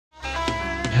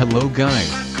Hello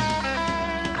guys,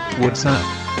 what's up?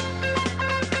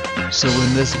 So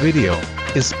in this video,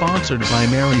 is sponsored by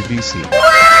Mary VC.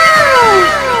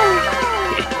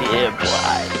 Yeah,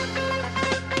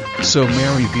 boy. So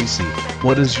Mary VC,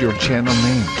 what is your channel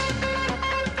name?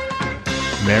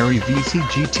 Mary VC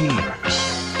GT.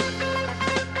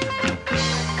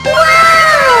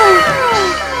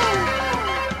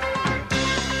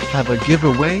 Have a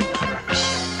giveaway?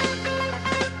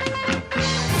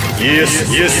 Yes.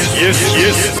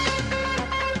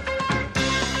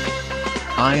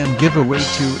 I am giveaway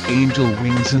to Angel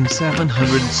Wings and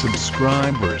 700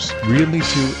 subscribers. Really,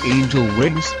 to Angel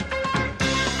Wings?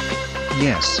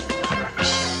 Yes.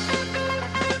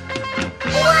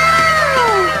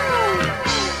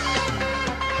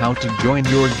 How to join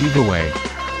your giveaway?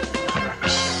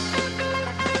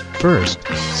 First,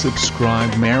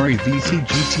 subscribe Mary VC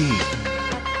GT.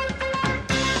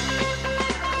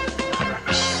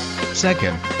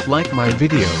 Second, like my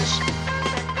videos.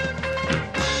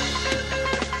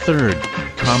 Third,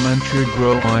 comment your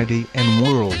grow ID and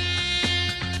world.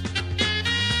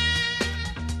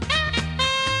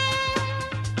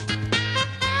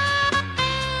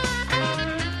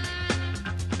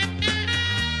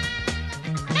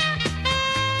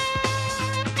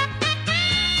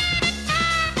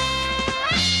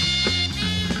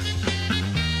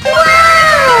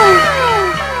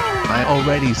 I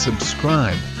already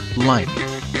subscribed, like,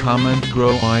 comment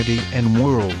grow ID and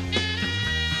world.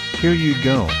 Here you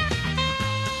go.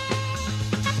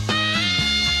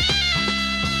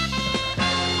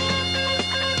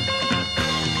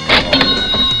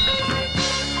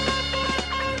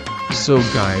 So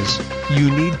guys, you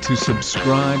need to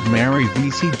subscribe Mary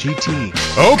VC GT.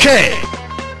 Okay.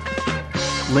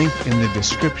 Link in the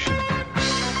description.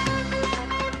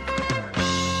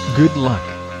 Good luck.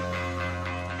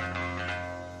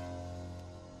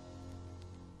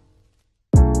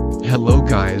 Hello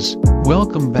guys,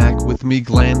 welcome back with me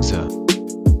Glanza,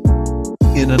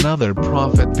 in another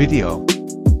profit video.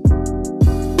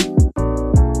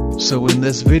 So in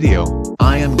this video,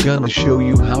 I am gonna show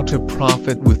you how to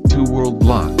profit with 2 world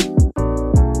block.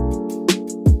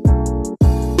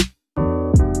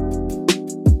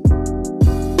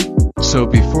 So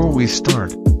before we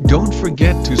start, don't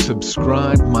forget to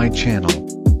subscribe my channel.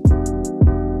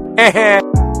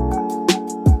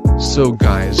 So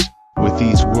guys, with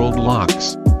these world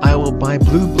locks, I will buy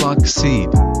blue block seed.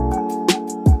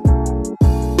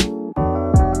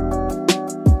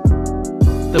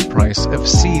 The price of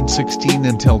seed 16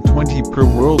 until 20 per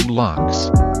world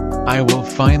locks. I will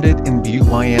find it in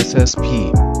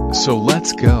BYSSP, so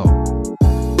let's go.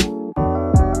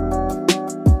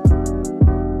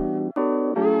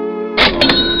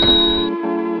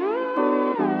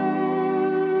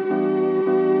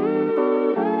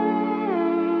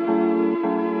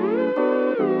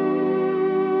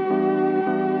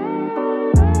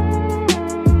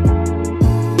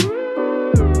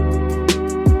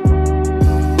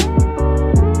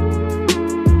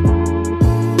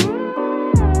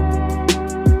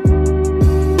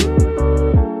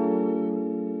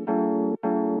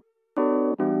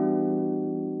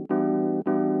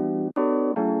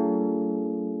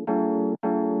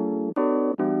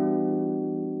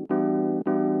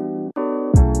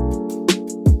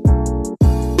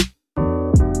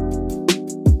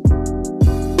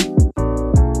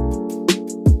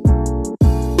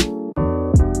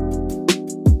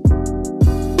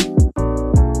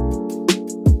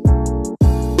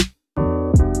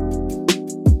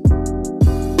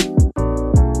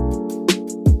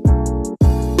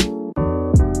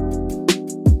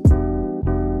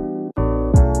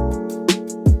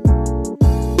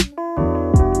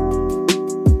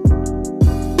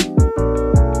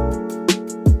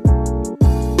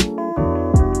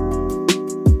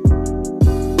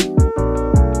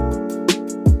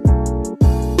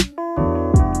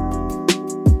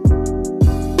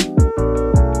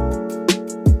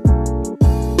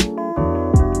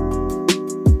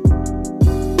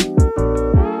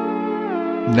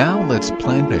 Now let's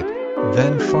plant it,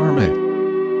 then farm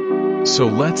it. So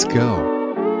let's go.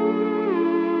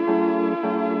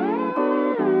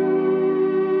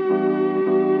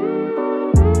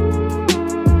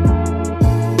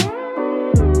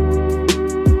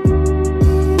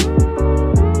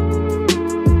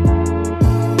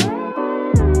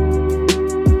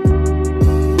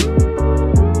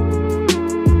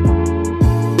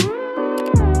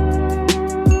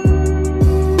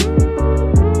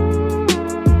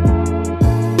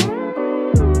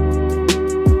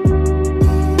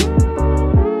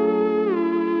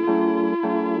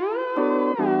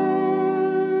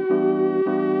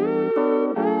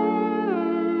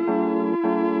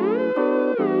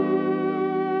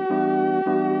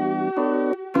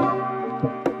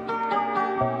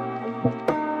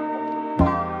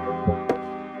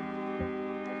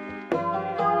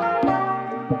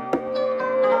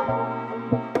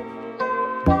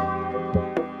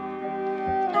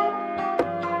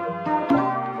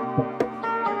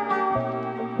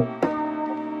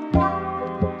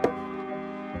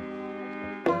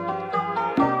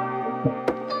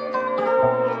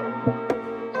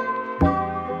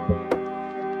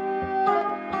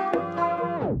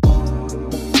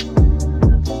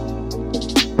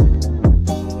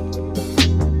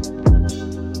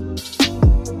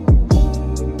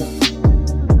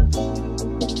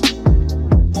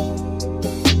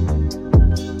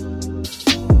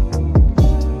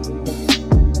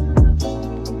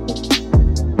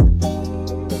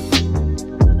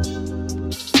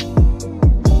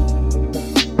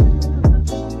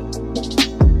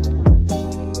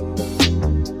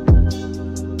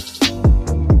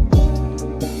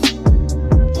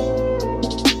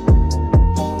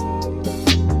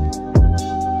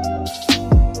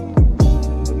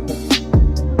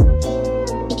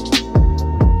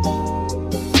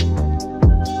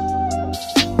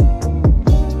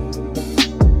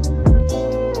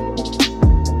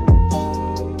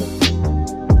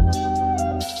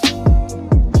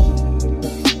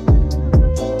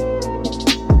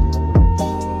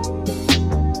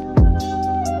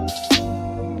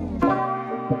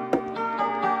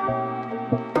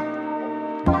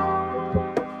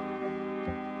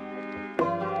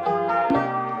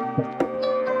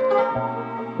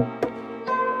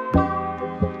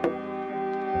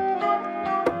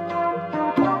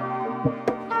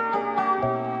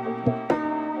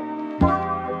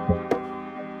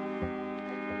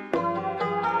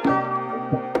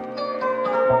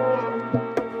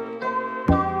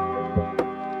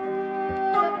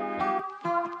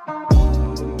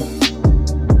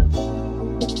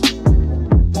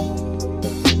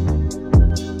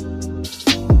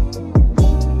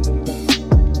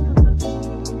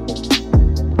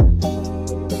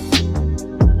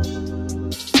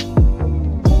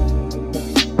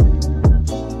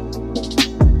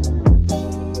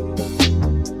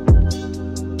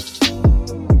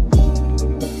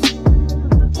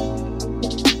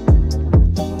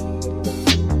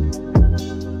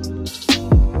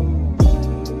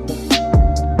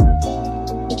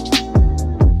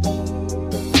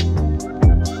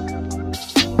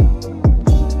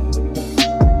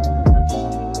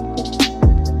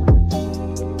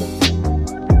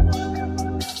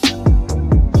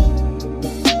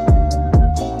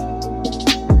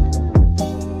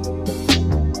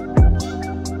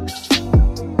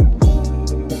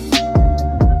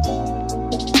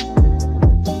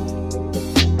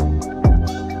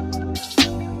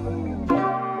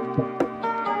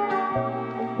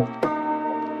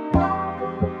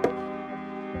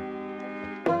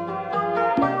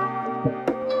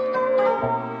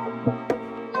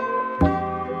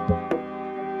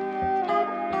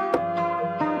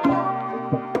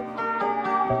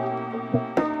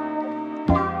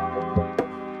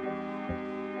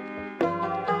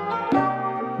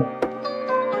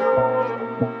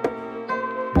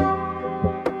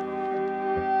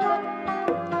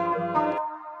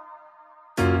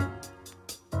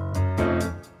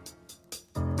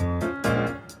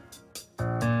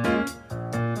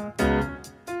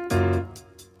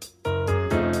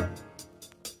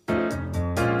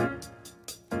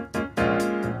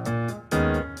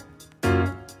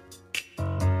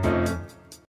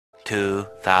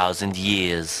 2,000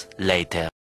 years later.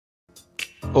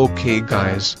 Okay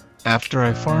guys, after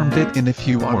I farmed it in a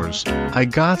few hours, I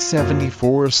got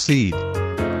 74 seed.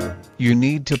 You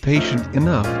need to patient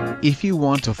enough, if you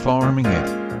want to farming it.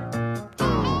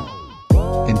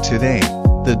 And today,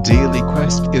 the daily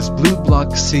quest is blue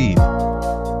block seed.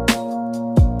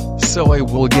 So I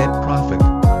will get profit.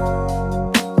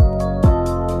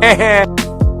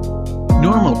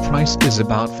 Normal price is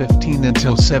about 15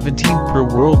 until 17 per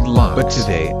world lock, but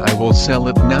today I will sell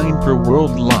it 9 per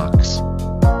world locks.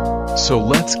 So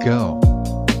let's go.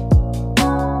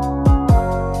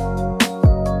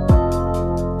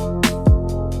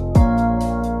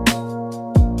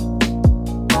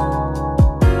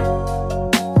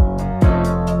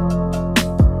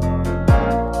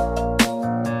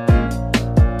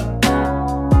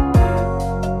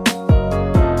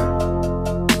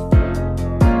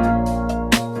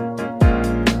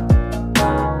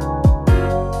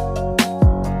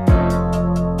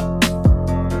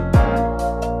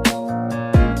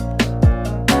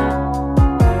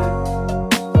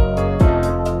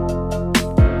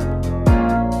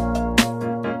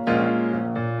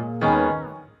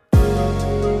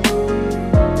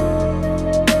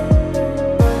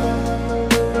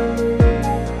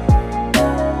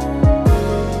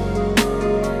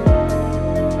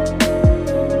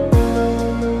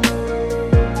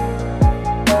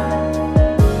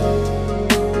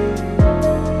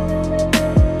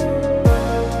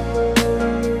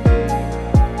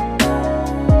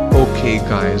 Okay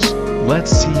guys,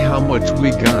 let's see how much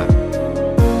we got.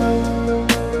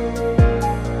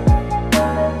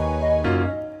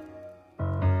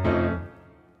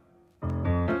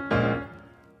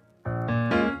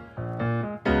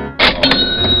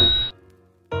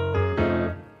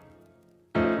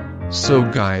 So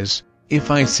guys, if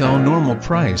I sell normal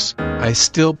price, I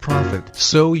still profit.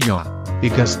 So yeah,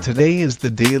 because today is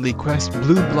the daily quest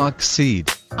blue block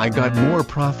seed, I got more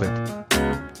profit.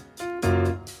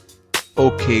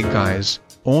 Okay guys,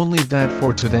 only that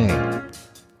for today.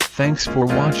 Thanks for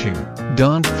watching.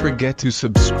 Don't forget to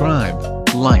subscribe,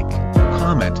 like,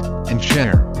 comment, and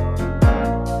share.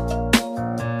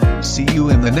 See you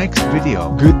in the next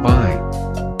video. Goodbye.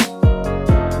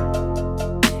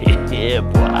 Yeah,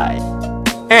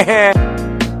 boy.